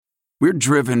We're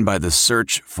driven by the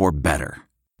search for better.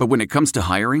 But when it comes to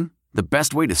hiring, the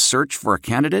best way to search for a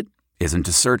candidate isn't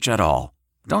to search at all.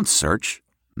 Don't search.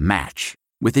 Match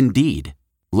with Indeed.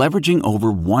 Leveraging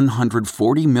over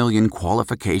 140 million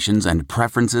qualifications and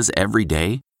preferences every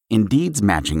day, Indeed's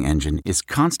matching engine is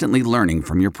constantly learning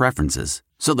from your preferences.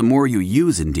 So the more you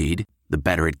use Indeed, the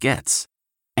better it gets.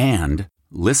 And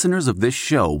listeners of this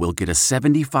show will get a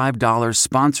 $75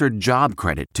 sponsored job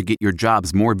credit to get your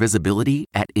jobs more visibility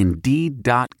at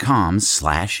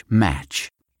Indeed.com/match.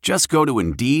 Just go to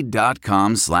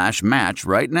Indeed.com/match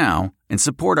right now and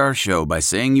support our show by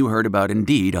saying you heard about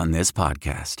Indeed on this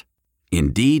podcast.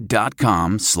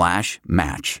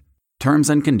 Indeed.com/match. Terms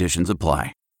and conditions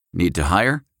apply. Need to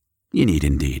hire? You need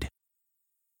Indeed.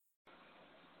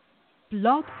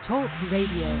 Blog Talk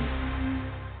Radio.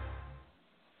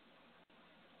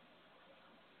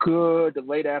 Good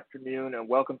late afternoon and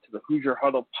welcome to the Hoosier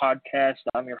Huddle podcast.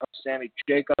 I'm your host, Sammy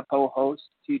Jacob. Co-host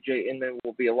TJ Inman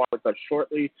will be along with us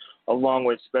shortly, along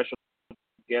with special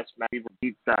guest Matt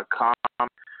Weaver.com.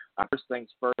 First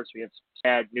things first, we have some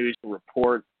sad news to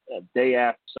report. Day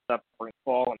after suffering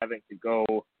fall and having to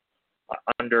go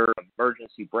under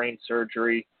emergency brain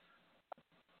surgery.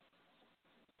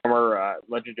 Former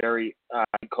legendary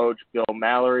coach Bill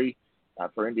Mallory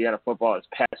for Indiana football has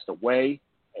passed away.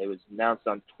 It was announced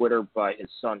on Twitter by his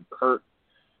son Kurt.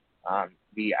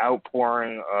 The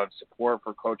outpouring of support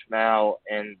for Coach Mal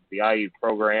and the IU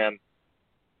program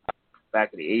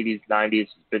back in the 80s, 90s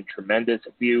has been tremendous.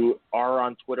 If you are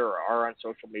on Twitter or are on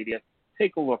social media,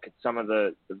 take a look at some of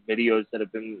the videos that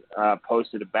have been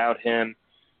posted about him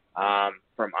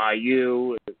from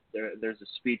IU. There's a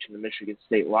speech in the Michigan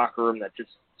State locker room that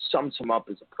just sums him up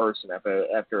as a person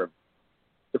after a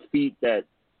defeat that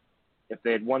if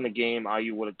they had won the game,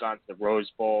 IU would have gone to the Rose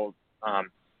Bowl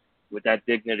with that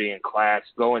dignity and class,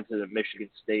 go into the Michigan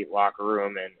State locker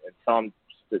room and tell them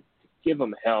to give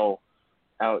them hell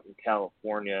out in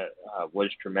California was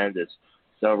tremendous.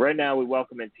 So right now we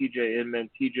welcome in TJ Inman.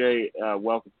 TJ,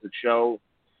 welcome to the show.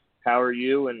 How are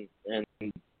you, and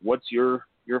what's your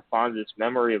fondest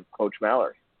memory of Coach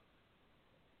Mallory?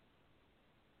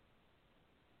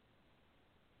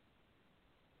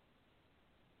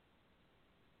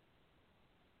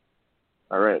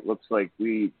 All right, looks like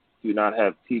we do not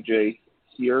have TJ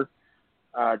here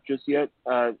just yet.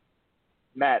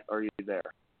 Matt, are you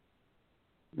there?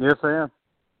 Yes, I am.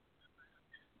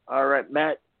 All right,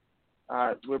 Matt.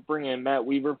 We're bringing in Matt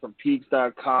Weaver from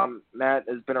Peegs.com. Matt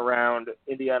has been around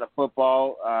Indiana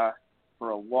football for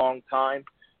a long time.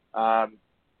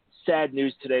 Sad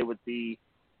news today with the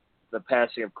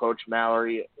passing of Coach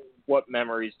Mallory. What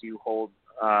memories do you hold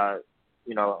on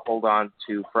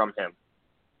to from him?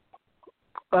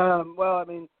 Well, I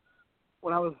mean,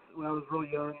 when I was real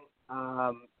young,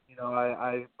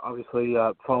 I obviously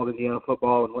followed Indiana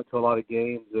football and went to a lot of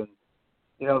games. And,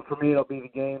 for me, it'll be the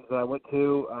games that I went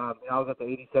to. I was at the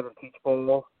 87 Peach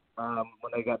Bowl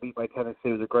when they got beat by Tennessee.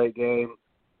 It was a great game.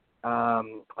 I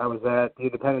was at the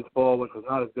Independence Bowl, which was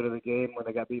not as good of a game when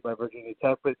they got beat by Virginia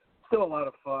Tech, but still a lot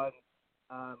of fun.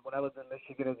 When I lived in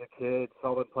Michigan as a kid,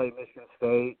 saw them play Michigan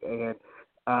State, and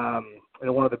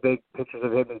one of the big pictures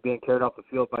of him is being carried off the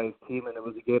field by his team, and it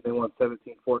was a game they won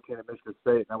 17-14 at Michigan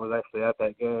State, and I was actually at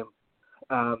that game.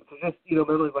 So just,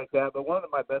 memories like that. But one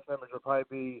of my best memories would probably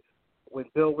be when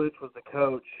Bill Lynch was the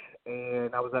coach,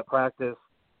 and I was at practice.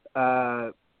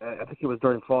 I think it was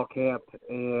during fall camp,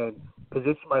 and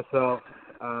positioned myself,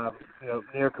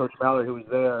 near Coach Mallory, who was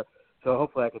there. So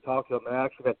hopefully I could talk to him. And I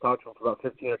actually got to talk to him for about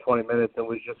 15 or 20 minutes, and it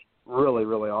was just really,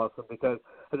 really awesome because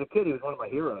as a kid he was one of my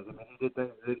heroes. I mean, he did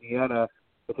things with Indiana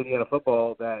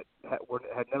football that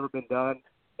had never been done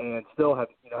and still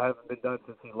haven't been done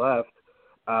since he left.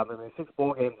 6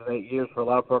 bowl games in 8 years for a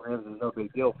lot of programs is no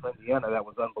big deal. For Indiana, that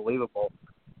was unbelievable,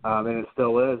 and it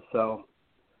still is. So,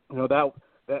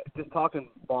 that just talking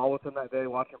ball with him that day,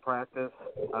 watching practice,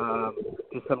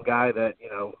 just some guy that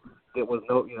it was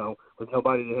was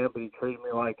nobody to him, but he treated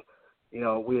me like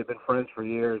we had been friends for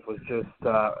years. Was just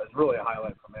it's really a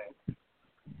highlight for me.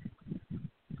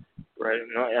 Right,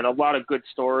 and a lot of good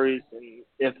stories. And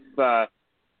if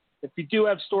you do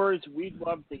have stories, we'd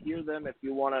love to hear them. If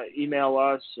you want to email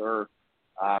us or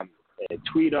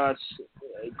tweet us,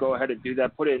 go ahead and do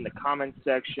that. Put it in the comment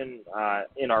section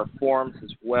in our forums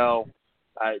as well.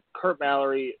 Kurt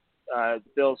Mallory,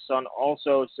 Bill's son,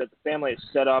 also said the family has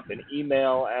set up an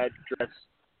email address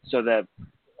so that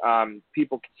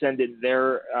people can send in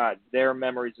their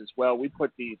memories as well. We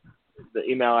put the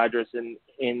email address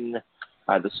in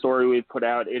the story we put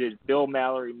out. It is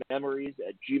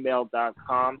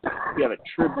billmallorymemories@gmail.com. If you have a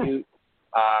tribute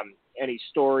any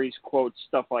stories, quotes,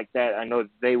 stuff like that. I know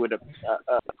they would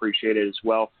appreciate it as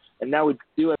well. And now we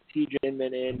do have TJ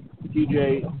Inman in.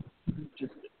 TJ,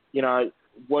 just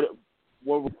what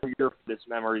were your first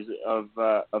memories of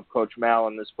Coach Mal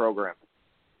and this program?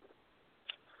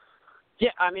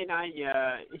 Yeah, I mean,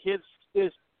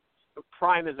 his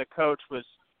prime as a coach was,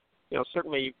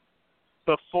 certainly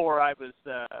before I was,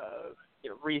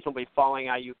 reasonably following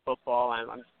IU football.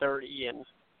 I'm 30 and,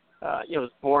 was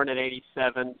born in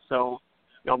 '87. So,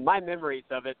 my memories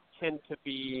of it tend to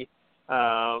be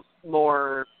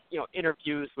more,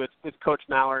 interviews with Coach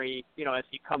Mallory, as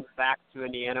he comes back to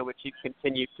Indiana, which he's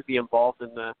continued to be involved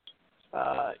in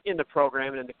the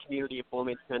program and in the community of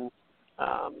Bloomington.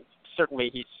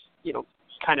 Certainly he's,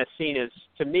 kind of seen as,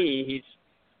 to me,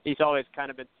 he's always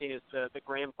kind of been seen as the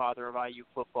grandfather of IU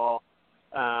football.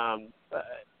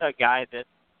 A guy that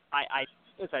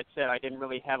as I said, I didn't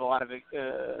really have a lot of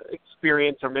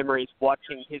experience or memories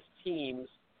watching his teams.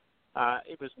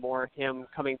 It was more him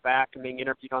coming back and being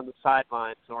interviewed on the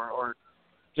sidelines or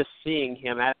just seeing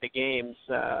him at the games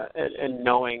and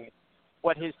knowing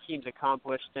what his teams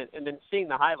accomplished and then seeing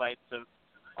the highlights of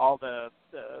all the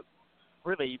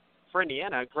really, for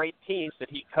Indiana, great teams that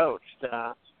he coached.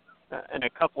 And a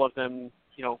couple of them,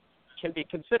 can be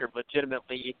considered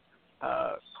legitimately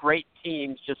great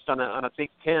teams just on a Big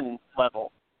Ten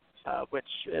level, which,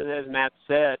 as Matt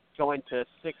said, going to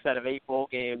 6 out of 8 bowl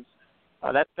games,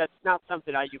 that's not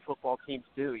something IU football teams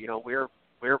do. We're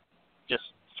just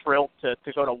thrilled to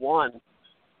go to 1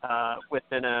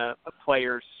 within a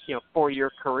player's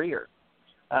 4-year career.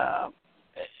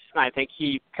 I think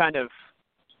he kind of,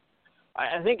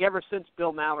 I think ever since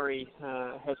Bill Mallory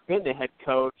has been the head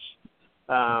coach,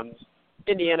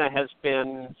 Indiana has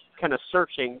been kind of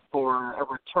searching for a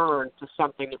return to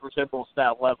something that resembles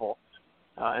that level.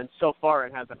 And so far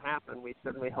it hasn't happened. We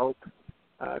certainly hope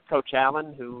Coach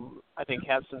Allen, who I think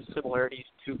has some similarities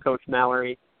to Coach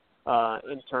Mallory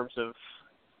in terms of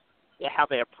how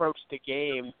they approach the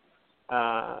game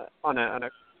on a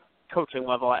coaching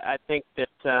level. I think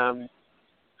that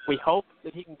we hope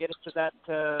that he can get us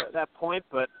to that point,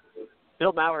 but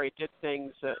Bill Mallory did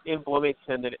things in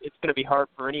Bloomington that it's going to be hard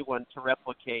for anyone to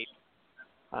replicate.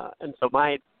 And so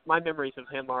my memories of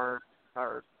him are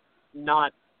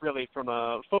not really from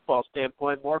a football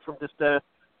standpoint, more from just a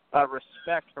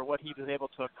respect for what he was able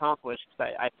to accomplish.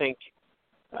 I think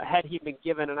had he been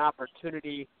given an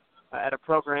opportunity at a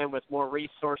program with more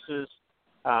resources,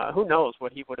 who knows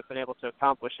what he would have been able to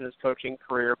accomplish in his coaching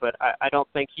career, but I don't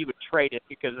think he would trade it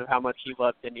because of how much he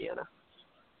loved Indiana.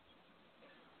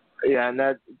 Yeah, and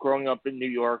that growing up in New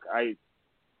York, I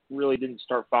really didn't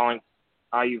start following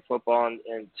IU football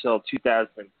until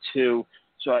 2002.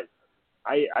 So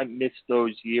I missed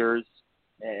those years,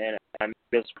 and I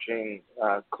missed watching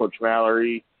Coach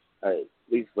Mallory, at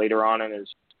least later on in his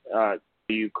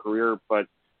IU career. But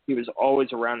he was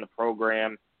always around the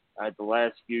program. The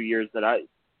last few years that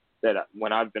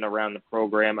when I've been around the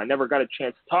program, I never got a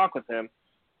chance to talk with him,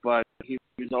 but he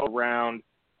was all around.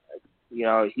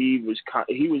 He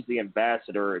was the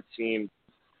ambassador. It seemed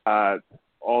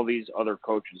all these other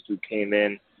coaches who came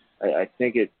in. I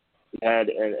think it had,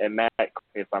 and Matt,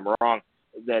 if I'm wrong,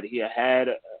 that he had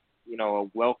a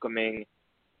welcoming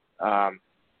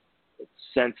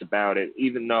sense about it,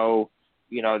 even though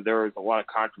there was a lot of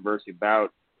controversy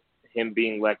about him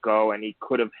being let go, and he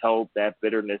could have held that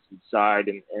bitterness inside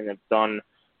and have done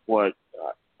what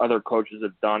other coaches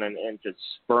have done and just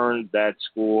spurned that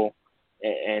school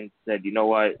and said, you know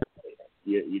what,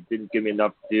 you didn't give me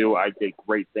enough to do. I did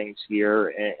great things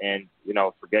here and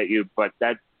forget you. But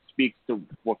that speaks to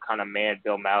what kind of man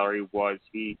Bill Mallory was.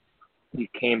 He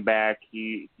came back.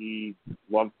 He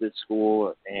loved this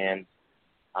school, and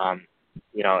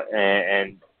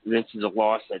and this is a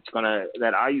loss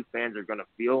that IU fans are gonna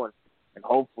feel, and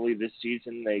hopefully this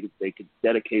season they could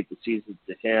dedicate the season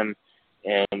to him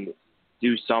and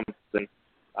do something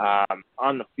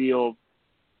on the field.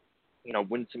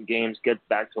 Win some games, get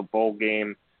back to a bowl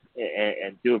game,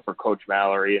 and do it for Coach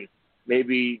Mallory. And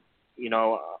maybe,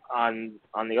 on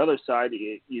the other side,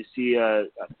 you see a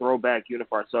throwback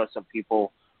uniform. I saw some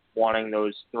people wanting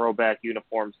those throwback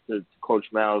uniforms to Coach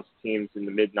Mal's teams in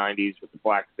the mid-'90s with the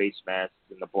black face masks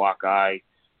and the block eye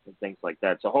and things like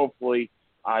that. So hopefully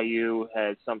IU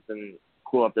has something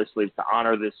cool up their sleeves to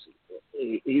honor this.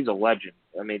 He's a legend.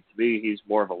 I mean, to me, he's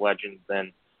more of a legend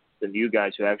than you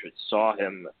guys who actually saw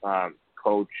him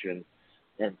coach and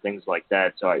things like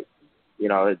that. So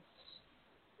it's,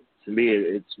 to me,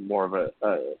 it's more of a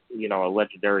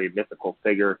legendary mythical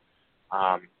figure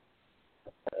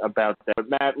about that. But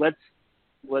Matt,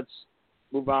 let's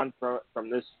move on from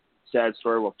this sad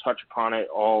story. We'll touch upon it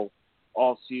all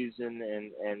all season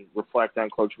and reflect on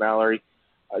Coach Mallory.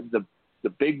 The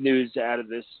big news out of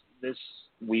this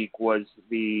week was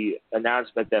the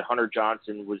announcement that Hunter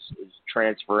Johnson is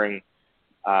transferring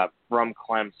from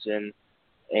Clemson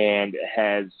and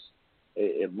has,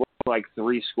 it looks like,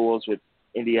 3 schools with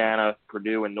Indiana,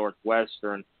 Purdue, and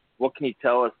Northwestern. What can you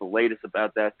tell us the latest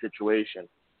about that situation?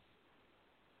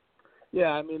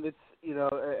 Yeah, I mean, it's,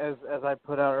 as I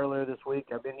put out earlier this week,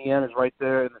 Indiana's right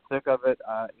there in the thick of it.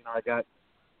 I got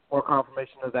more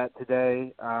confirmation of that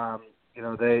today. They're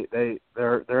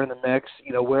in the mix.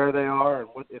 Where they are and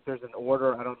if there's an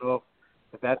order, I don't know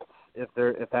if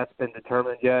that's been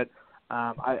determined yet.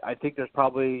 I think there's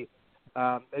probably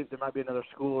maybe there might be another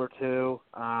school or two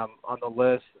on the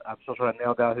list. I'm still trying to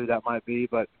nail down who that might be,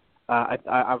 but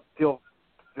I feel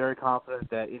very confident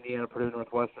that Indiana, Purdue,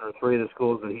 Northwestern are 3 of the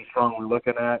schools that he's strongly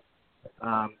looking at.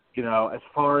 As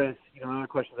far as other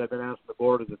questions I've been asked on the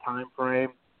board is the time frame.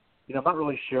 I'm not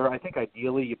really sure. I think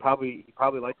ideally you'd probably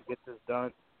like to get this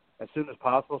done as soon as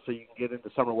possible so you can get into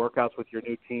summer workouts with your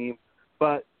new team.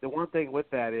 But the one thing with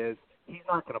that is he's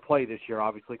not going to play this year,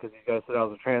 obviously, because he's got to sit out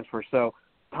as a transfer. So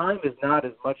time is not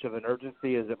as much of an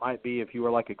urgency as it might be if you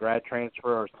were like a grad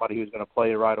transfer or somebody who's going to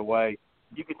play right away.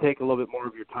 You could take a little bit more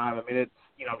of your time. I mean, it's,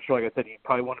 I'm sure, like I said, you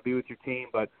probably want to be with your team,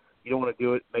 but you don't want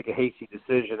to make a hasty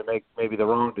decision and make maybe the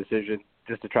wrong decision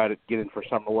just to try to get in for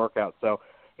summer workouts. So,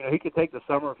 he could take the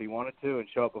summer if he wanted to and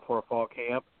show up before a fall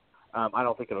camp. I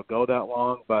don't think it'll go that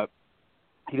long, but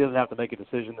he doesn't have to make a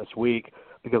decision this week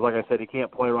because, like I said, he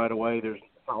can't play right away. It's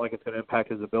not like it's going to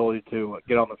impact his ability to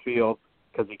get on the field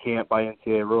because he can't by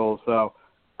NCAA rules. So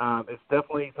it's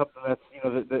definitely something that's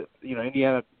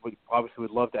Indiana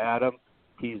would love to add him.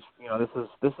 He's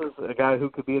this is a guy who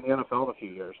could be in the NFL in a few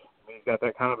years. I mean, he's got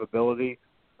that kind of ability.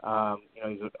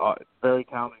 He's a very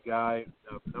talented guy,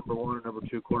 number 1 or number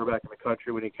 2 quarterback in the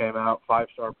country when he came out,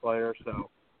 5-star player.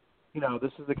 So,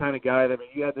 this is the kind of guy that,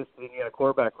 you had this Indiana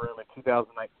quarterback room in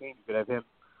 2019. You could have him,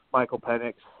 Michael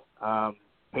Penix,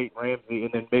 Peyton Ramsey,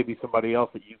 and then maybe somebody else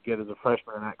that you get as a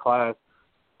freshman in that class.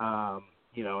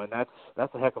 And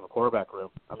that's a heck of a quarterback room.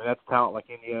 I mean, that's talent like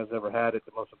Indiana's ever had at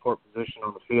the most important position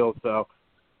on the field. So,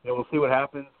 we'll see what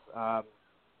happens. I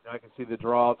can see the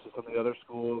draw to some of the other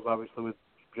schools, obviously with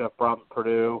Jeff Brom at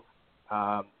Purdue.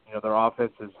 Their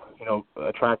offense is,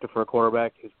 attractive for a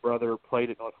quarterback. His brother played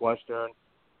at Northwestern,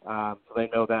 so they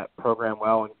know that program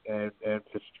well, and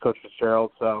Coach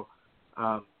Fitzgerald. So,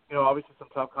 obviously some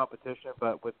tough competition,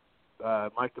 but with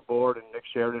Mike DeBoer and Nick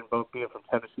Sheridan both being from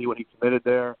Tennessee when he committed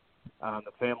there,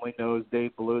 the family knows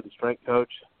Dave Ballou, the strength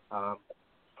coach,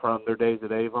 from their days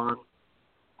at Avon.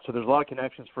 So there's a lot of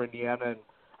connections for Indiana, and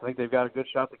I think they've got a good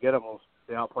shot to get him. We'll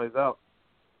see how it plays out.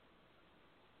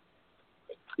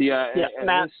 Yeah,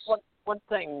 Matt. One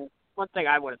thing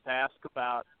I wanted to ask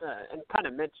about and kind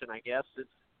of mention, I guess, is,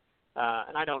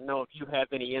 and I don't know if you have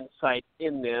any insight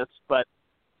in this, but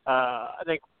I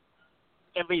think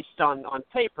at least on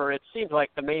paper, it seems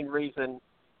like the main reason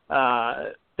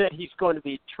that he's going to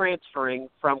be transferring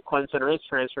from Clemson or is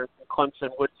transferring from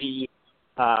Clemson would be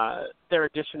their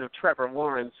addition of Trevor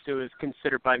Lawrence, who is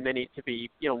considered by many to be,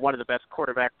 one of the best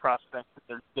quarterback prospects that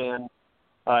there's been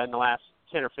in the last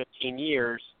 10 or 15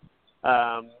 years.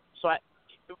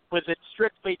 Was it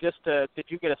strictly just did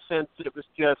you get a sense that it was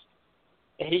just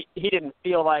he didn't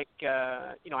feel like,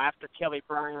 after Kelly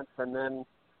Bryant and then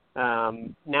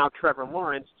now Trevor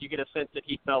Lawrence, do you get a sense that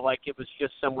he felt like it was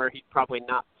just somewhere he'd probably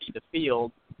not see the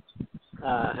field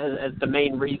as the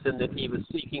main reason that he was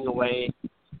seeking away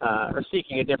or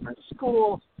seeking a different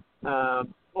school,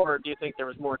 or do you think there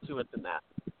was more to it than that?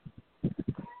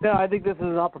 No, I think this is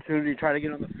an opportunity to try to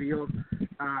get on the field.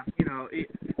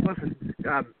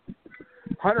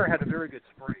 Hunter had a very good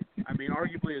spring. I mean,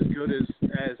 arguably as good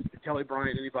as Kelly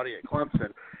Bryant, anybody at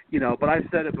Clemson. But I've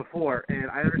said it before,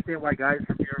 and I understand why guys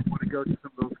from here want to go to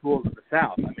some of those schools in the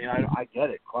South. I mean, I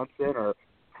get it, Clemson or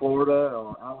Florida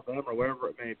or Alabama or wherever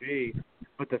it may be.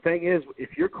 But the thing is,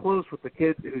 if you're close with the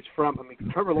kid who's from,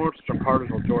 Trevor Lawrence is from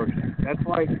Cartersville, Georgia. That's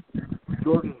like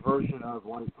Georgia's version of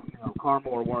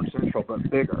Carmel or Warren Central, but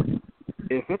bigger.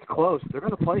 If it's close, they're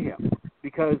going to play him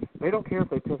because they don't care if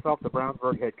they piss off the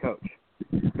Brownsburg head coach.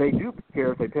 They do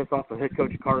care if they piss off the head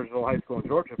coach at Cartersville High School in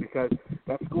Georgia because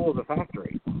that school is a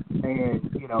factory. And,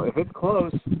 if it's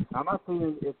close, I'm not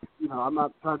saying it's, I'm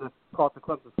not trying to call it the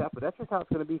Clemson staff, but that's just how it's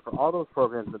going to be for all those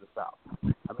programs in the South.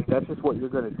 I mean, that's just what you're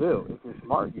going to do. If you're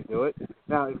smart, you do it.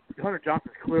 Now, if Hunter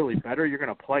Johnson's clearly better, you're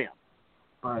going to play him.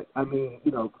 But,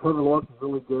 Trevor Lawrence is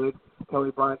really good.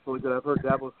 Kelly Bryant's really good. I've heard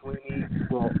Dabo Swinney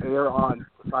will err on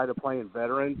the side of playing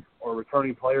veterans or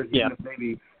returning players, even if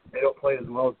maybe they don't play as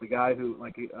well as the guy who,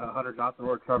 like Hunter Johnson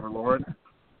or Trevor Lawrence.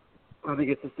 I think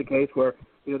it's just a case where,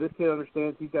 this kid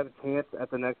understands he's got a chance at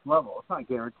the next level. It's not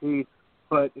guaranteed,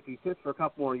 but if he sits for a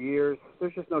couple more years,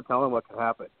 there's just no telling what could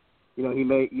happen. He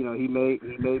may be, it's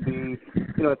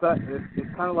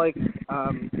kind of like,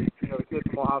 the kid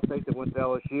from Ohio State that went to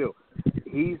LSU.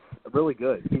 He's really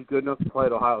good. He's good enough to play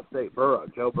at Ohio State,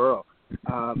 Joe Burrow.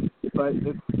 But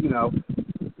it's,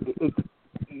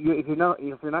 if you're not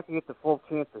going to get the full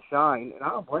chance to shine, and I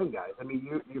don't blame guys. I mean,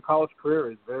 your college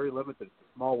career is very limited. It's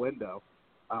a small window.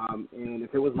 And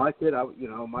if it was my kid,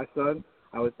 my son,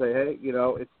 I would say, hey,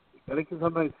 I think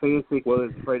sometimes fans think, well,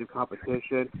 they're afraid of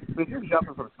competition. I mean, if you're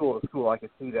jumping from school to school, I can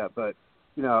see that. But,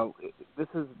 this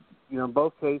is, in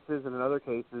both cases and in other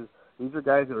cases, these are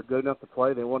guys that are good enough to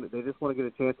play. They just want to get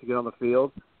a chance to get on the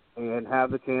field and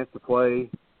have the chance to play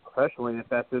professionally if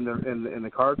that's in the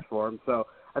cards for them. So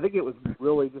I think it was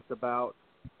really just about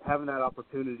having that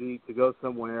opportunity to go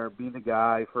somewhere, be the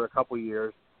guy for a couple of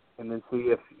years, and then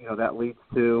see if that leads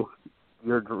to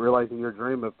realizing your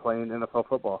dream of playing NFL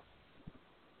football.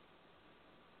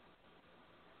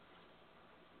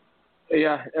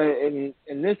 Yeah, and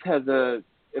this has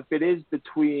if it is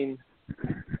between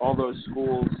all those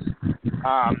schools,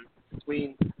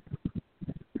 between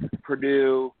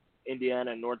Purdue,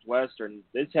 Indiana, and Northwestern,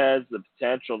 this has the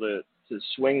potential to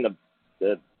swing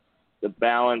the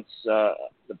balance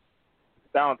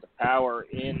of power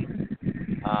in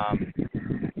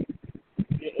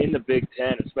the Big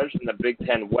Ten, especially in the Big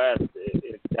Ten West,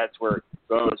 if that's where it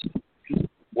goes.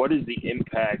 What is the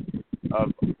impact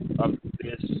of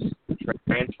this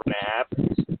transfer that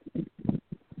happens?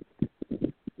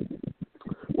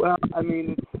 Well, I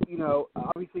mean, it's,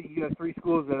 obviously you have three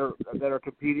schools that are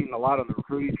competing a lot on the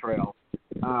recruiting trail.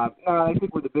 I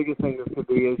think what the biggest thing this could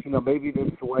be is, maybe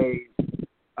this sways.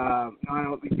 I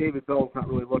don't think David Bell's not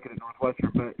really looking at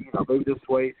Northwestern, but maybe this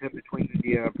sways him between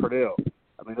Indiana and Purdue.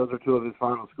 I mean, those are two of his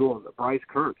final schools. Bryce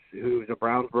Kurtz, who is a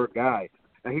Brownsburg guy.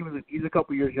 Now he's a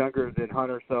couple years younger than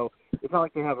Hunter, so it's not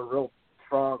like they have a real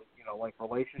strong,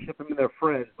 relationship. I mean, they're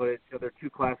friends, but it's, they're two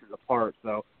classes apart,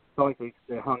 so it's not like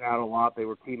they hung out a lot. They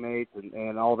were teammates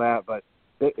and all that, but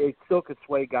it still could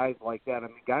sway guys like that. I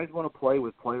mean, guys want to play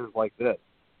with players like this.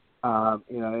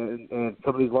 And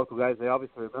some of these local guys, they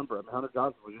obviously remember. I mean, Hunter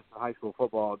Johnson was just in high school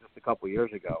football just a couple of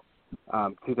years ago.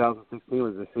 2016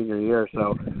 was his senior year,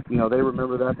 so they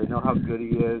remember that. They know how good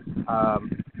he is.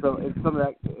 So in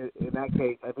in that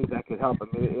case, I think that could help. I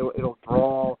mean,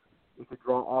 it could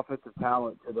draw offensive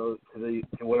talent to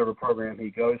whatever program he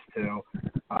goes to,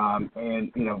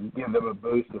 and give them a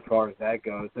boost as far as that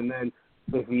goes. And then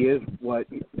if he is what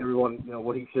everyone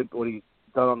what he's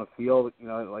done on the field,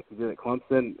 like he did at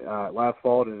Clemson last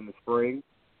fall and in the spring,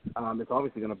 it's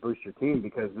obviously going to boost your team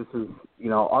because this is,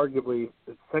 arguably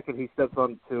the second he steps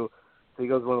on to he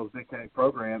goes to one of those Big Ten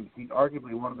programs, he's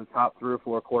arguably one of the top 3 or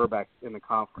 4 quarterbacks in the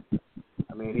conference.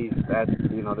 I mean, this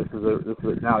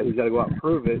is now he's got to go out and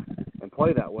prove it and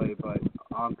play that way, but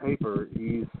on paper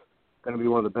he's going to be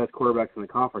one of the best quarterbacks in the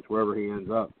conference wherever he ends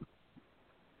up.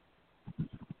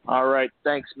 All right.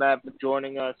 Thanks, Matt, for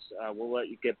joining us. We'll let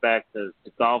you get back to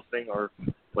golfing or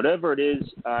whatever it is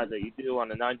that you do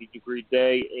on a 90-degree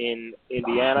day in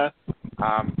Indiana.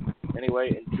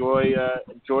 Anyway, enjoy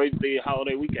the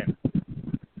holiday weekend.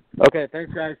 Okay.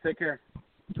 Thanks, guys. Take care.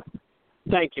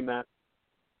 Thank you, Matt.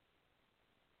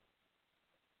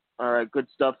 All right. Good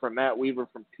stuff from Matt Weaver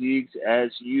from Peegs, as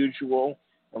usual.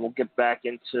 And we'll get back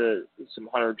into some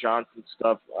Hunter Johnson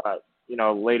stuff,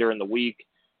 later in the week.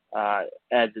 As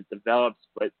it develops.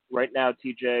 But right now,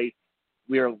 TJ,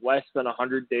 we are less than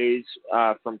 100 days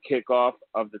from kickoff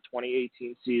of the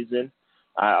 2018 season.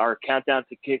 Our countdown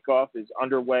to kickoff is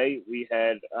underway. We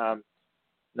had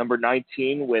number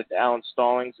 19 with Alan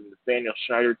Stallings and Nathaniel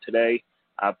Schneider today.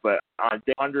 But on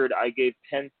day 100, I gave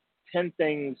 10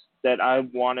 things that I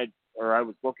wanted or I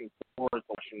was looking forward to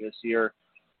watching this year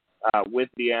with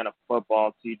Indiana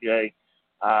football, TJ.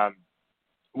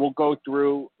 We'll go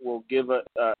through. We'll give a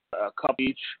couple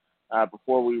each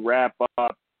before we wrap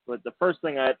up. But the first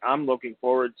thing I'm looking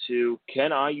forward to,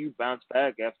 can IU bounce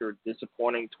back after a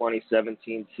disappointing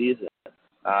 2017 season?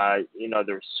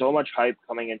 There's so much hype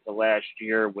coming into last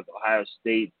year with Ohio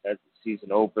State as the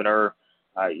season opener.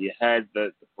 You had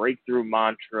the breakthrough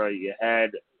mantra. You had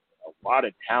a lot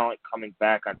of talent coming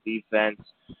back on defense.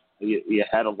 You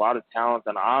had a lot of talent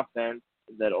on offense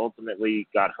that ultimately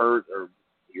got hurt or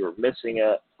you were missing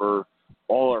it for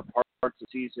all or parts of the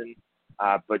season.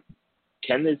 But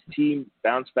can this team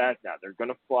bounce back now? They're going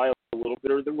to fly a little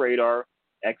bit under the radar.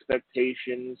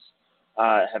 Expectations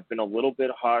have been a little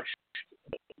bit hushed,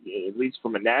 at least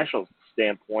from a national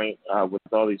standpoint, with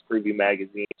all these preview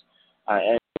magazines.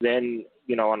 And then,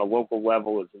 on a local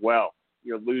level as well.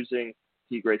 you're losing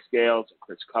T. Gray Scales and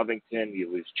Chris Covington.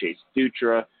 You lose Chase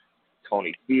Dutra,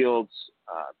 Tony Fields,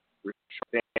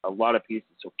 a lot of pieces.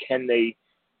 So can they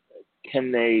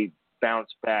bounce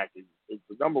back? Is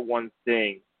the number one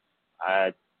thing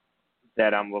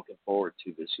that I'm looking forward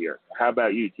to this year. How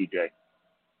about you, TJ?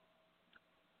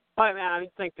 I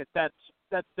think that's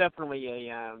definitely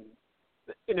an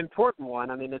important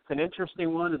one. I mean, it's an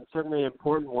interesting one and certainly an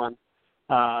important one.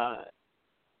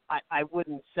 I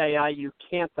wouldn't say IU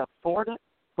can't afford it,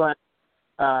 but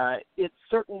it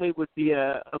certainly would be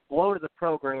a blow to the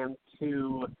program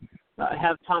to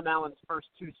have Tom Allen's first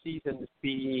 2 seasons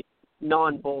be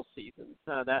non-bowl seasons.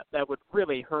 That would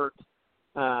really hurt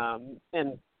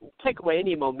and take away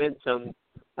any momentum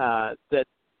that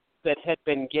had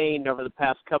been gained over the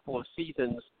past couple of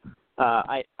seasons.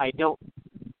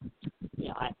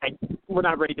 We're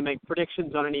not ready to make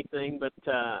predictions on anything, but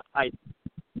I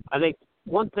think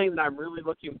one thing that I'm really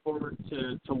looking forward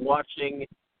to watching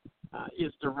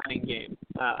is the running game.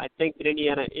 I think that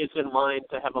Indiana is in line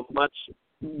to have a much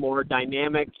more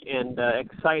dynamic and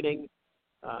exciting,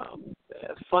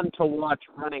 fun to watch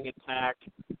running attack,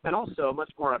 and also a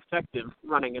much more effective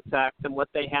running attack than what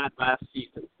they had last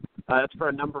season. That's for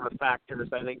a number of factors.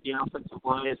 I think the offensive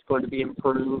line is going to be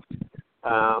improved.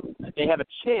 They have a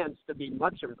chance to be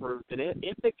much improved, and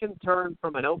if it can turn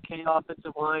from an okay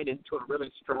offensive line into a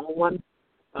really strong one,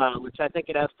 which I think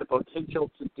it has the potential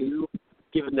to do,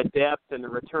 given the depth and the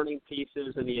returning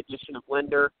pieces and the addition of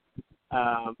Linder,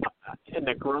 and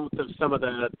the growth of some of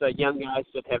the young guys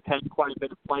that have had quite a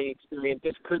bit of playing experience,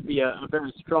 this could be a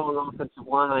very strong offensive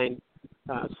line.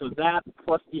 So that,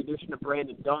 plus the addition of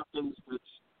Brandon Dawkins, which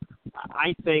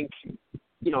I think,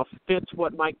 fits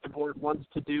what Mike DeBoer wants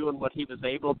to do and what he was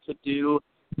able to do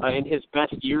in his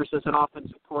best years as an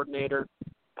offensive coordinator.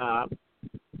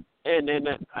 And then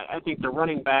I think the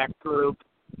running back group,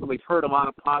 we've heard a lot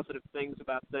of positive things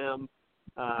about them.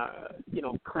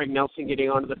 Craig Nelson getting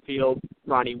onto the field,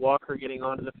 Ronnie Walker getting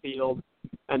onto the field,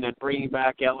 and then bringing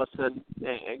back Ellison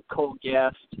and Cole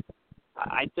Guest.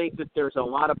 I think that there's a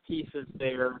lot of pieces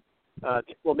there that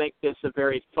will make this a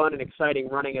very fun and exciting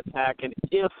running attack. And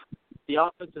if the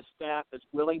offensive staff is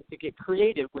willing to get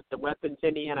creative with the weapons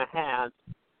Indiana has,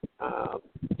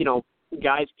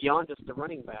 guys beyond just the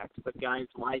running backs, but guys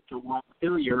like Walt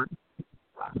Hilliard,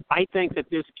 I think that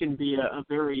this can be a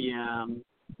very,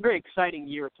 very exciting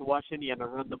year to watch Indiana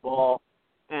run the ball.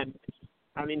 And,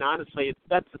 I mean, honestly,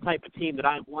 that's the type of team that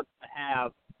I want to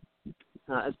have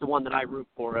as the one that I root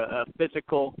for, a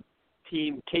physical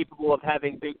team capable of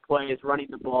having big plays, running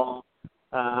the ball,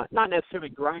 not necessarily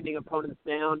grinding opponents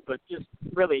down, but just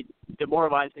really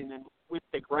demoralizing them with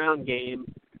the ground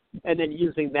game, and then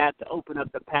using that to open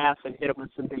up the pass and hit them with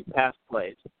some big pass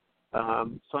plays.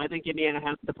 So I think Indiana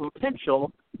has the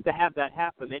potential to have that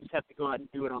happen. They just have to go out and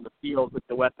do it on the field with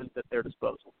the weapons at their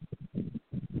disposal.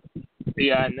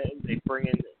 Yeah, and they bring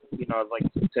in, like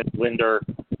you said, Linder,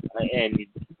 and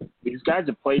these guys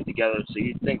have played together, so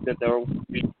you'd think that there will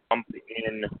be a bump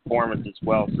in performance as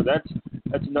well. So that's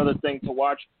another thing to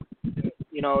watch.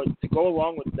 To go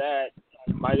along with that,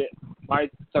 my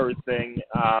third thing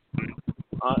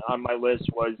on my list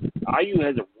was IU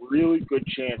has a really good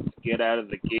chance to get out of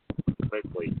the gate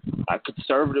quickly.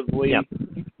 Conservatively,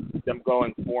 them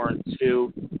going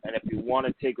 4-2, and if you want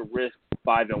to take a risk,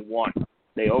 5-1.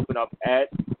 They open up at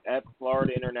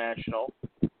Florida International.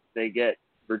 They get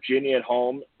Virginia at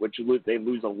home, which they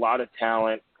lose a lot of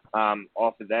talent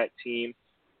off of that team,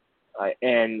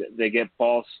 and they get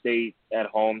Ball State at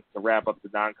home to wrap up the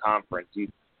non-conference.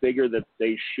 You figure that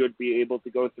they should be able to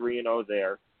go 3-0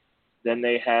 there. Then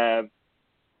they have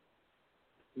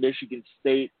Michigan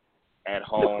State at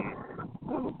home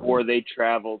before they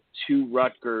travel to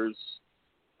Rutgers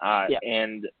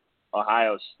and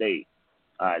Ohio State.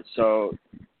 So,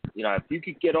 if you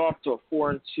could get off to a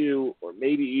 4-2 or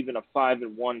maybe even a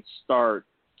 5-1 start,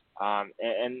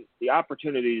 and the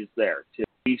opportunity is there to at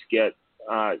least get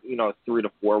 3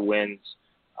 to 4 wins,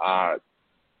 and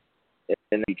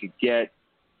if you could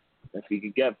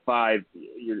get 5,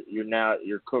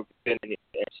 you're cooking and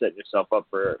you're setting yourself up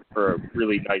for a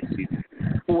really nice season.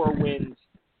 4 wins,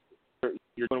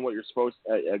 you're doing what you're supposed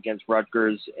to against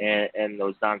Rutgers and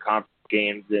those non-conference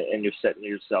games, and you're setting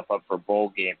yourself up for a bowl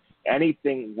game.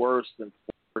 Anything worse than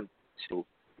 4-2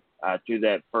 through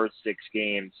that first 6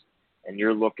 games, and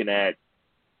you're looking at,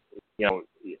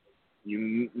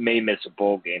 you may miss a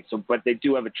bowl game. So, but they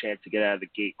do have a chance to get out of the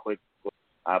gate quick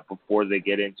before they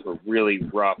get into a really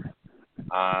rough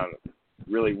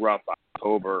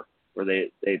October where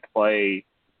they play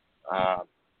a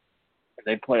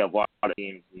lot of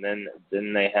teams, and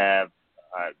then they have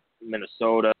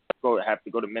Minnesota, have to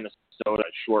go to Minnesota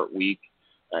a short week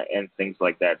and things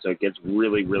like that. So it gets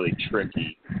really, really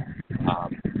tricky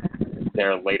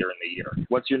there later in the year.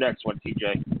 What's your next one,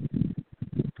 TJ?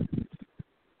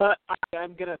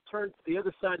 I'm going to turn to the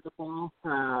other side of the ball.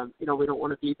 We don't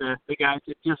want to be the guys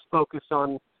that just focus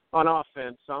on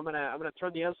offense. So I'm going to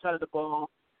turn the other side of the ball,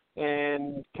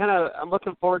 and I'm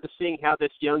looking forward to seeing how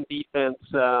this young defense,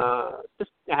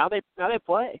 just how they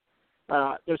play.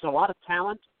 There's a lot of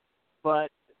talent, but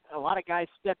a lot of guys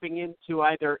stepping into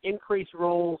either increased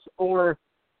roles or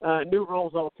new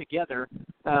roles altogether.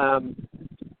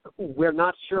 We're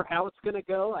not sure how it's going to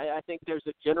go. I think there's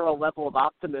a general level of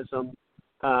optimism.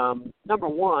 Number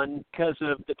one, because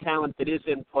of the talent that is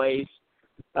in place.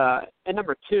 And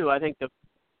number two, I think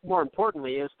more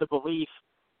importantly is the belief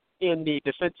in the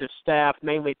defensive staff,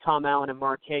 mainly Tom Allen and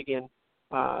Mark Hagan.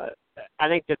 I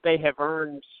think that they have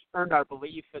earned our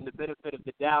belief and the benefit of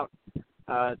the doubt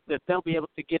that they'll be able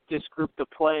to get this group to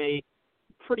play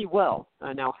pretty well.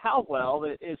 Now, how well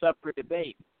is up for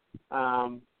debate.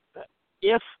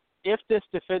 If this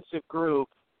defensive group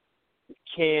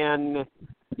can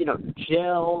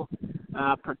gel,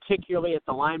 particularly at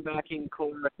the linebacking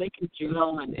core, if they can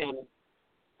gel and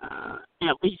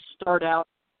at least start out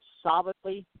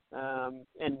solidly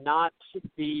and not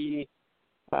be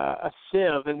a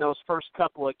sieve in those first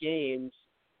couple of games,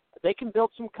 they can build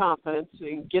some confidence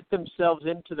and get themselves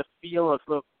into the feel of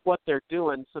what they're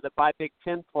doing so that by Big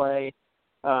Ten play,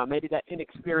 maybe that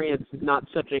inexperience is not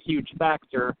such a huge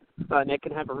factor, and they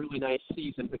can have a really nice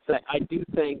season. Because I do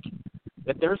think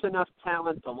that there's enough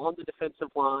talent along the defensive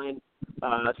line,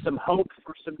 some hope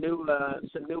for some new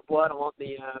blood along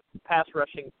the pass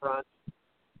rushing front,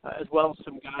 as well as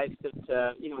some guys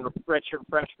that redshirt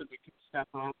freshmen that can step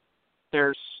up.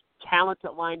 There's talent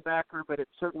at linebacker, but it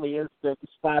certainly is the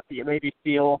spot that you maybe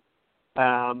feel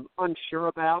unsure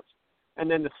about. And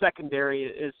then the secondary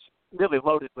is really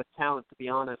loaded with talent, to be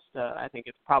honest. I think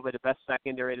it's probably the best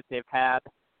secondary that they've had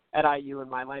at IU in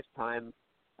my lifetime.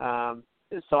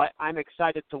 So I'm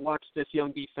excited to watch this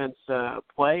young defense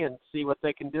play and see what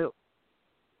they can do.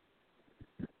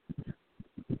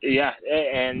 Yeah,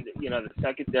 and the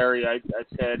secondary, I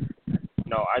said,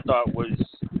 I thought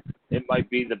it might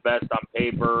be the best on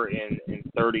paper in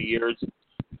 30 years.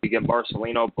 You get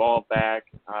Marcelino ball back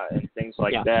and things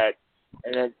like that.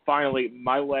 And then finally,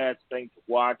 my last thing to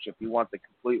watch, if you want the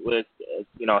complete list,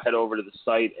 head over to the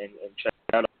site and check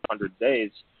it out 100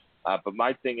 days. But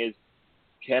my thing is,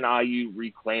 can IU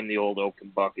reclaim the old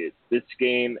Oaken Bucket? This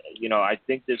game, I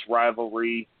think this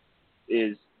rivalry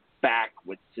is back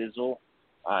with sizzle.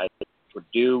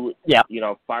 Purdue,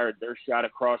 fired their shot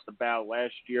across the bow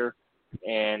last year,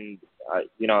 and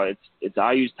it's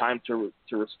IU's time to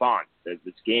respond.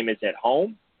 This game is at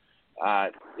home.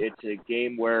 It's a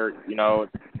game where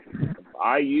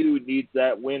IU needs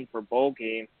that win for bowl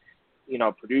game.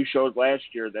 Purdue showed last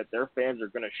year that their fans are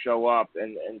going to show up,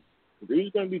 and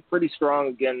Purdue's going to be pretty strong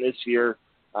again this year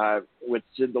with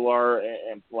Sindelar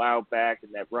and Blau back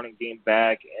and that running game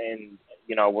back, and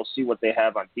we'll see what they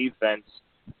have on defense.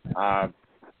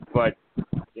 But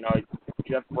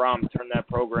Jeff Brom turned that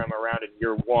program around in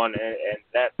year one, and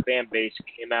that fan base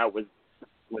came out with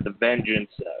a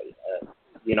vengeance,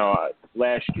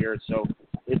 last year. So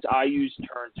it's IU's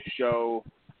turn to show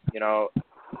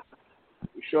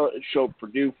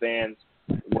Purdue fans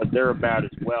what they're about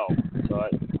as well. So,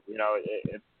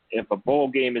 if a bowl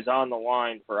game is on the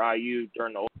line for IU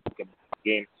during the Oaken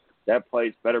game, that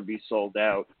place better be sold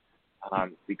out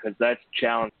because that's a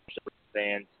challenge for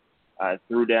fans.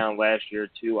 Threw down last year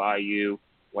to IU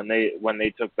when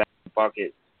they took back the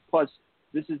bucket. Plus,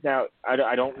 this is now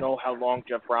I don't know how long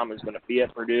Jeff Brom is going to be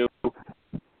at Purdue,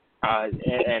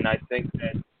 and I think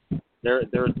that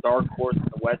they're a dark horse in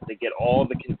the West. They get all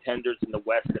the contenders in the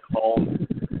West at home.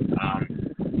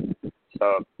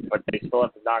 But they still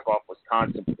have to knock off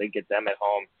Wisconsin, but they get them at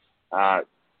home.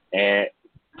 And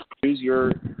who's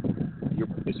your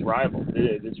biggest rival?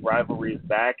 This rivalry is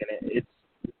back, and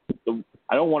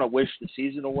I don't want to wish the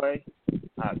season away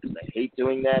because I hate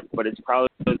doing that, but it's probably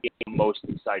the game I'm most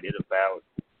excited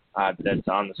about that's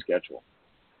on the schedule.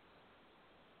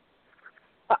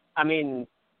 I mean,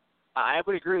 I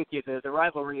would agree with you. The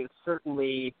rivalry is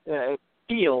certainly it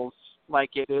feels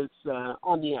like it is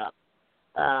on the up.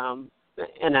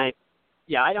 And I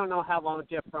don't know how long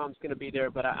Jeff Brom's going to be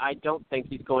there, but I don't think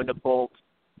he's going to bolt,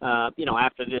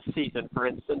 after this season, for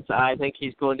instance. I think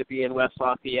he's going to be in West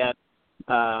Lafayette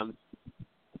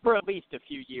for at least a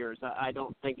few years. I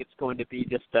don't think it's going to be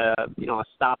just a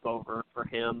stopover for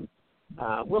him.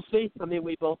 We'll see. I mean,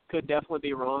 we both could definitely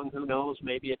be wrong. Who knows?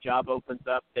 Maybe a job opens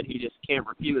up that he just can't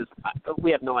refuse.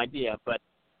 We have no idea, but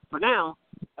for now,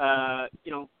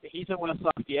 he's in West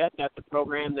Lafayette. That's a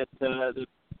program that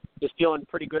is feeling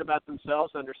pretty good about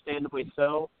themselves, understandably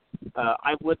so.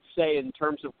 I would say in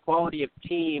terms of quality of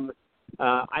team,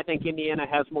 I think Indiana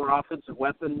has more offensive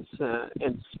weapons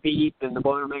and speed than the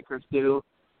Boilermakers do.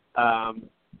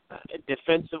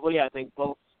 Defensively, I think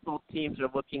both teams are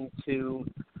looking to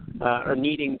are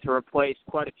needing to replace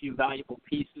quite a few valuable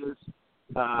pieces.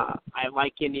 I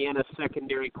like Indiana's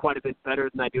secondary quite a bit better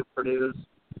than I do Purdue's,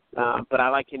 but I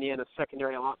like Indiana's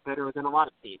secondary a lot better than a lot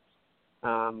of teams.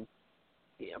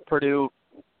 Purdue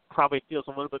probably feels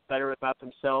a little bit better about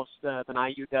themselves than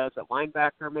IU does at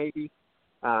linebacker, maybe.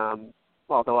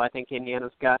 Although I think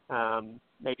Indiana's got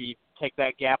maybe take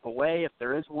that gap away if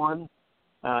there is one.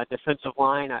 Defensive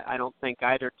line, I don't think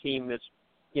either team is,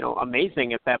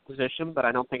 amazing at that position, but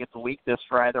I don't think it's a weakness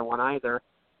for either one either.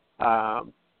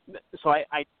 So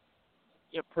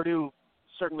Purdue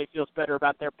certainly feels better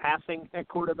about their passing at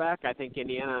quarterback. I think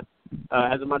Indiana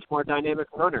has a much more dynamic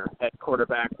runner at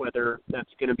quarterback, whether that's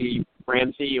going to be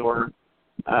Ramsey or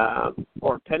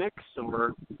Penix,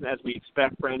 or as we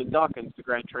expect, Brandon Dawkins, the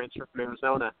grad transfer from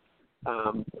Arizona.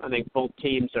 I think both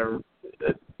teams are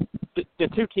the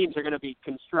two teams are going to be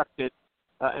constructed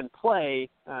and play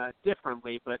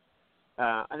differently, but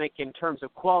I think in terms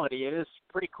of quality, it is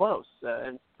pretty close.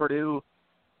 And Purdue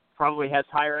probably has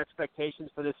higher expectations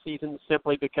for this season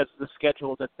simply because of the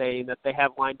schedule that they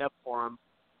have lined up for them.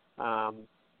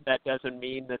 That doesn't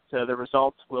mean that the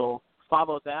results will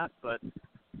follow that, but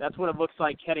that's what it looks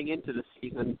like heading into the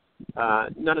season.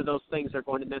 None of those things are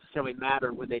going to necessarily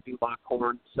matter when they do lock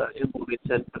horns in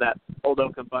Bloomington for that Old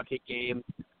Oaken Bucket game.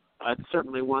 It's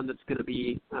certainly one that's going to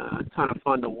be a ton of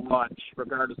fun to watch,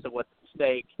 regardless of what's at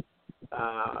stake.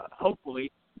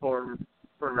 Hopefully, for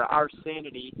our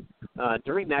sanity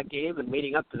during that game and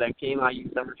leading up to that game,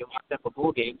 IU's already locked up a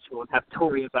bowl game, so we won't have to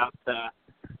worry about the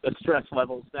stress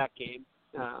levels that game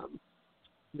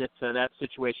that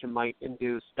situation might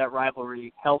induce. That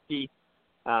rivalry healthy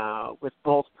with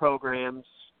both programs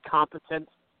competent.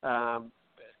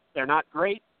 They're not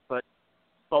great, but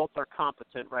both are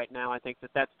competent right now. I think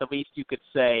that's the least you could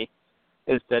say,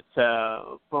 is that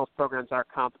both programs are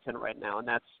competent right now, and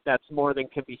that's more than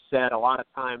can be said a lot of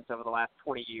times over the last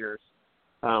 20 years,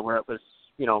 where it was,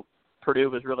 Purdue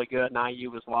was really good and IU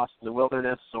was lost in the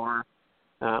wilderness, or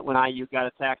when IU got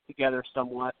its act together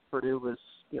somewhat, Purdue was,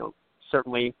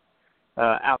 certainly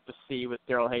out to sea with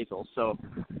Daryl Hazel. So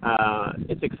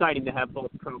it's exciting to have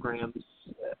both programs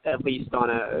at least on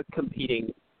a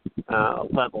competing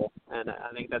level, and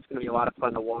I think that's going to be a lot of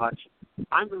fun to watch.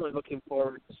 I'm really looking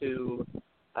forward to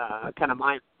kind of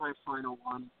my final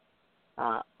one.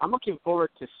 I'm looking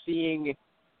forward to seeing,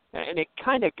 and it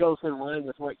kind of goes in line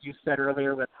with what you said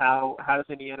earlier with how does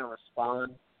Indiana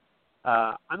respond.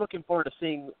 I'm looking forward to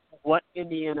seeing what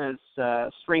Indiana's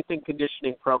strength and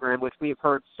conditioning program, which we've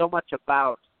heard so much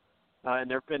about, and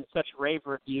there have been such rave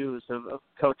reviews of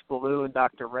Coach Ballou and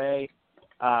Dr. Ray.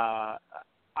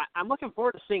 I'm looking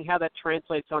forward to seeing how that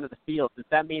translates onto the field. Does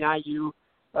that mean IU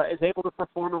is able to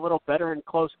perform a little better in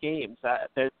close games?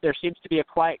 There seems to be a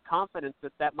quiet confidence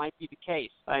that might be the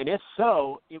case. And if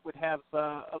so, it would have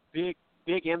a big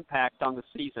impact on the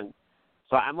season.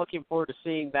 So I'm looking forward to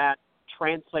seeing that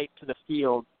translate to the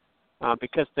field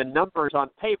because the numbers on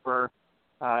paper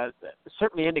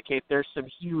certainly indicate there's some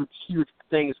huge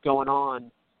things going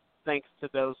on thanks to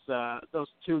those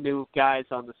two new guys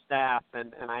on the staff,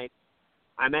 and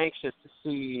I'm anxious to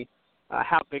see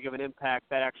how big of an impact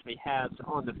that actually has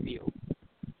on the field.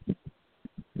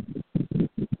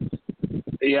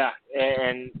 Yeah,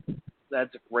 and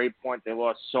that's a great point. They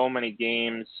lost so many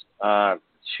games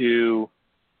to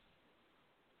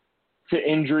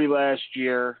injury last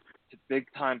year, to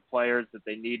big-time players that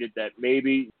they needed that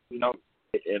maybe,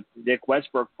 if Nick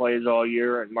Westbrook plays all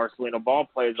year and Marcelino Ball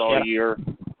plays all year,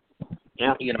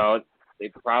 they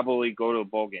probably go to a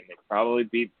bowl game. They probably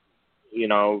beat, who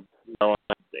knows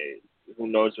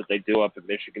what they do up at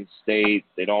Michigan State.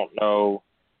 They don't know.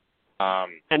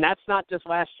 And that's not just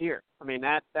last year. I mean,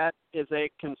 that is a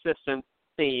consistent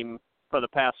theme for the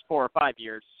past 4 or 5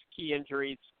 years. Key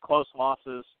injuries, close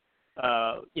losses,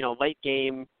 late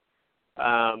game.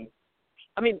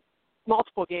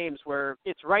 Multiple games where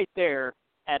it's right there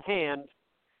at hand,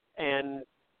 and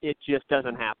it just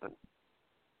doesn't happen.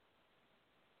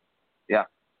 Yeah.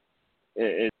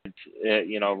 It's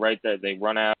right there. They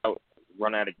run out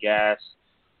of gas.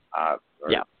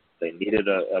 They needed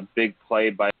a big play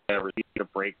by a receiver to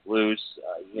break loose.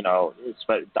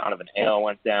 Donovan Hale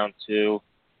went down too.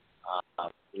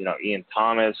 Ian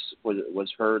Thomas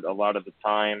was hurt a lot of the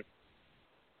time.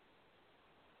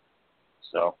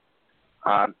 So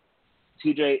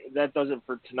TJ, that does it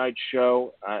for tonight's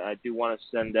show. I do want to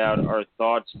send out our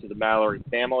thoughts to the Mallory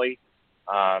family.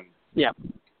 Yeah.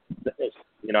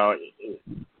 You know,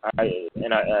 I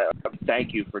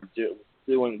thank you for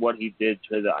doing what he did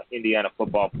to the Indiana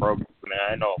football program.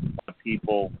 I know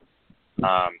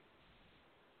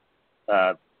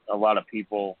a lot of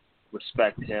people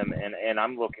respect him, and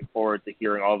I'm looking forward to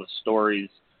hearing all the stories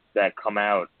that come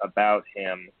out about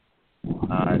him.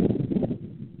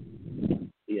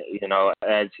 You know,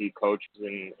 as he coaches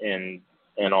and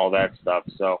all that stuff.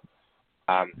 So,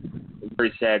 a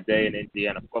very sad day in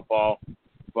Indiana football,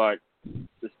 but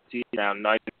this season now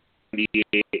 99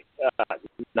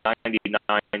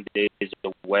 days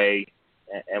away,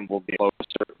 and we'll be closer.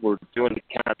 We're doing the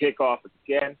kind of kickoff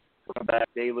again. We'll come back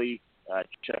daily.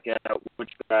 Check out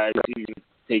which guys he's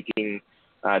taking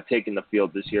the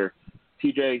field this year.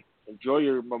 TJ, enjoy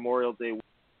your Memorial Day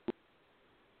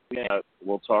weekend.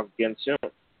 We'll talk again soon.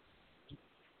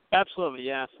 Absolutely,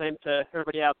 yeah. Same to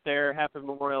everybody out there. Happy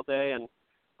Memorial Day, and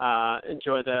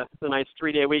enjoy the nice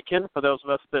 3-day weekend for those of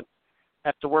us that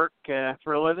have to work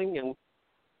for a living. And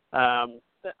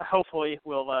hopefully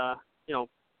we'll,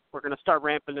 we're going to start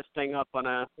ramping this thing up on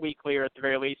a weekly or at the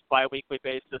very least bi-weekly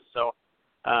basis. So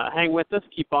hang with us.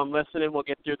 Keep on listening. We'll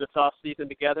get through this off season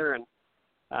together, and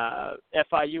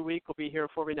FIU week will be here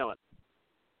before we know it.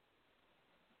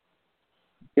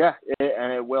 Yeah,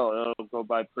 and it will. It'll go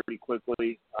by pretty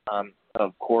quickly,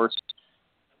 of course,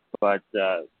 but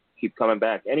keep coming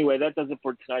back. Anyway, that does it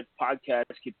for tonight's podcast.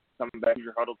 Keep coming back.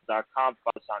 HoosierHuddle.com.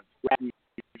 Follow us on Twitter,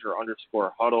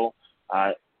 Hoosier_Huddle,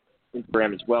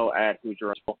 Instagram as well at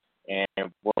Hoosier Huddle,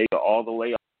 and we'll take it all the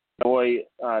way up. Enjoy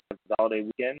the holiday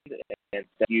weekend, and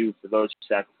thank you for those who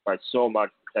sacrificed so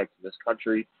much protecting this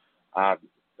country as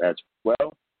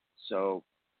well. So,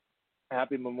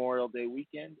 happy Memorial Day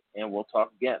weekend, and we'll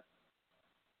talk again.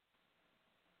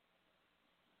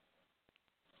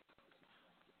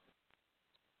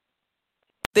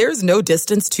 There's no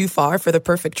distance too far for the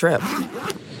perfect trip.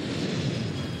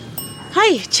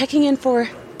 Hi, checking in for...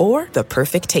 Or the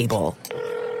perfect table.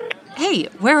 Hey,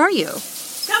 where are you?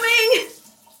 Coming!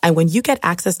 And when you get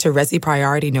access to Resi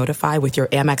Priority Notify with your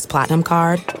Amex Platinum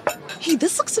card... Hey,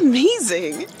 this looks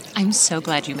amazing! I'm so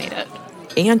glad you made it.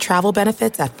 And travel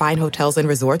benefits at fine hotels and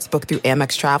resorts booked through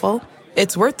Amex Travel,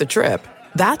 it's worth the trip.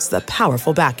 That's the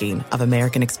powerful backing of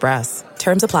American Express.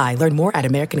 Terms apply. Learn more at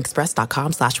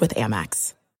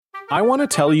americanexpress.com/withAmex. I want to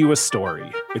tell you a story.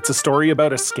 It's a story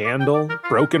about a scandal,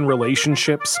 broken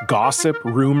relationships, gossip,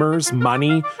 rumors,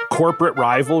 money, corporate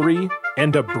rivalry,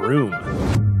 and a broom.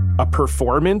 A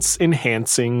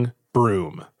performance-enhancing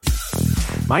broom.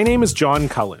 My name is John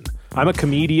Cullen. I'm a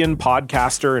comedian,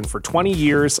 podcaster, and for 20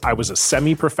 years, I was a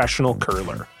semi-professional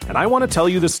curler. And I want to tell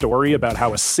you the story about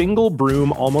how a single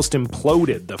broom almost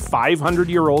imploded the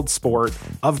 500-year-old sport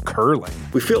of curling.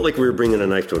 We felt like we were bringing a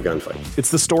knife to a gunfight.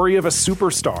 It's the story of a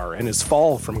superstar and his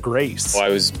fall from grace. Well, I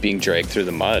was being dragged through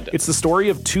the mud. It's the story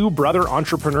of two brother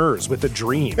entrepreneurs with a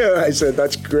dream. I said,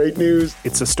 that's great news.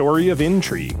 It's a story of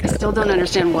intrigue. I still don't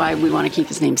understand why we want to keep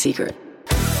his name secret.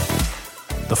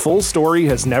 The full story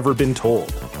has never been told,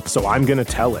 so I'm going to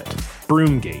tell it.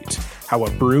 Broomgate, how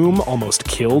a broom almost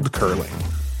killed curling.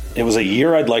 It was a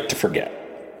year I'd like to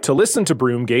forget. To listen to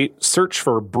Broomgate, search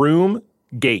for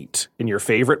Broomgate in your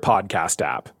favorite podcast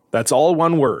app. That's all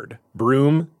one word,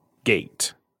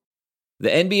 Broomgate. The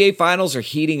NBA Finals are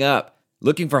heating up.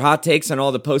 Looking for hot takes on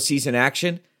all the postseason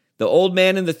action? The Old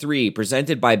Man and the Three,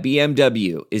 presented by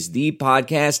BMW, is the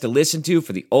podcast to listen to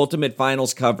for the ultimate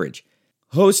finals coverage.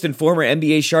 Host and former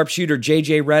NBA sharpshooter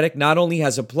JJ Redick not only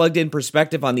has a plugged-in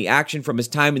perspective on the action from his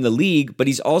time in the league, but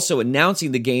he's also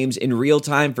announcing the games in real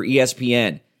time for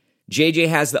ESPN. JJ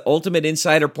has the ultimate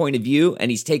insider point of view,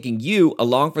 and he's taking you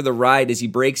along for the ride as he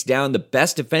breaks down the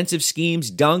best defensive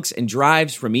schemes, dunks, and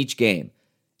drives from each game.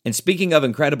 And speaking of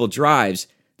incredible drives,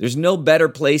 there's no better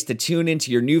place to tune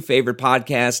into your new favorite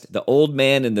podcast, The Old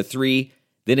Man and the Three,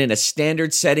 than in a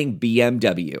standard-setting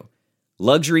BMW.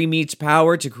 Luxury meets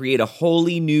power to create a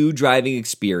wholly new driving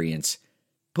experience.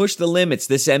 Push the limits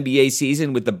this NBA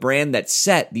season with the brand that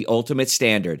set the ultimate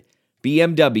standard.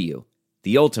 BMW,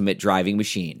 the ultimate driving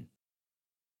machine.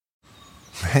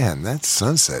 Man, that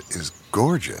sunset is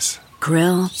gorgeous.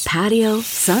 Grill, patio,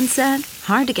 sunset.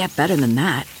 Hard to get better than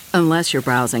that. Unless you're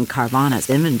browsing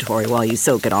Carvana's inventory while you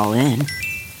soak it all in.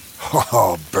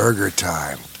 Oh, burger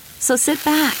time. So sit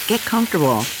back, get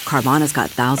comfortable. Carvana's got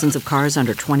thousands of cars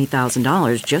under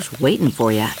 $20,000 just waiting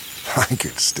for you. I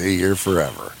could stay here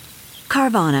forever.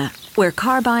 Carvana, where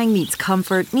car buying meets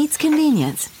comfort meets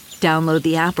convenience. Download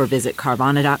the app or visit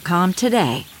Carvana.com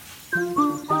today.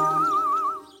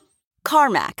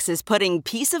 CarMax is putting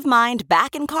peace of mind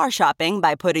back in car shopping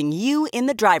by putting you in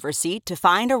the driver's seat to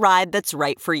find a ride that's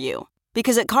right for you.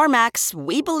 Because at CarMax,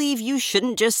 we believe you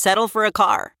shouldn't just settle for a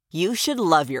car. You should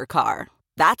love your car.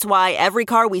 That's why every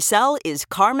car we sell is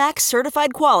CarMax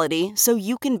certified quality, so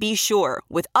you can be sure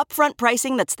with upfront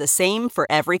pricing that's the same for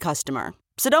every customer.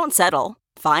 So don't settle.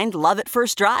 Find love at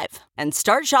first drive and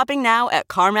start shopping now at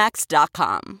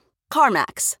CarMax.com.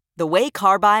 CarMax, the way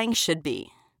car buying should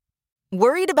be.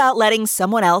 Worried about letting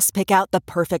someone else pick out the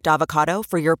perfect avocado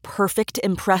for your perfect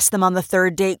impress them on the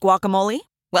third date guacamole?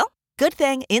 Well, good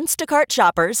thing Instacart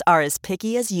shoppers are as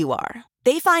picky as you are.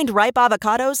 They find ripe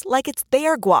avocados like it's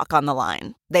their guac on the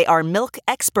line. They are milk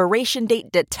expiration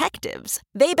date detectives.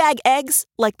 They bag eggs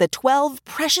like the 12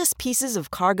 precious pieces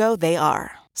of cargo they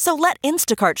are. So let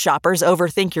Instacart shoppers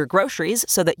overthink your groceries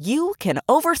so that you can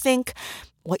overthink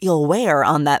what you'll wear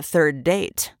on that third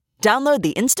date. Download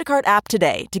the Instacart app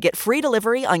today to get free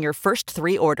delivery on your first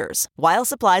 3 orders, while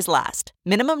supplies last.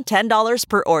 Minimum $10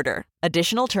 per order.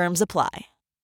 Additional terms apply.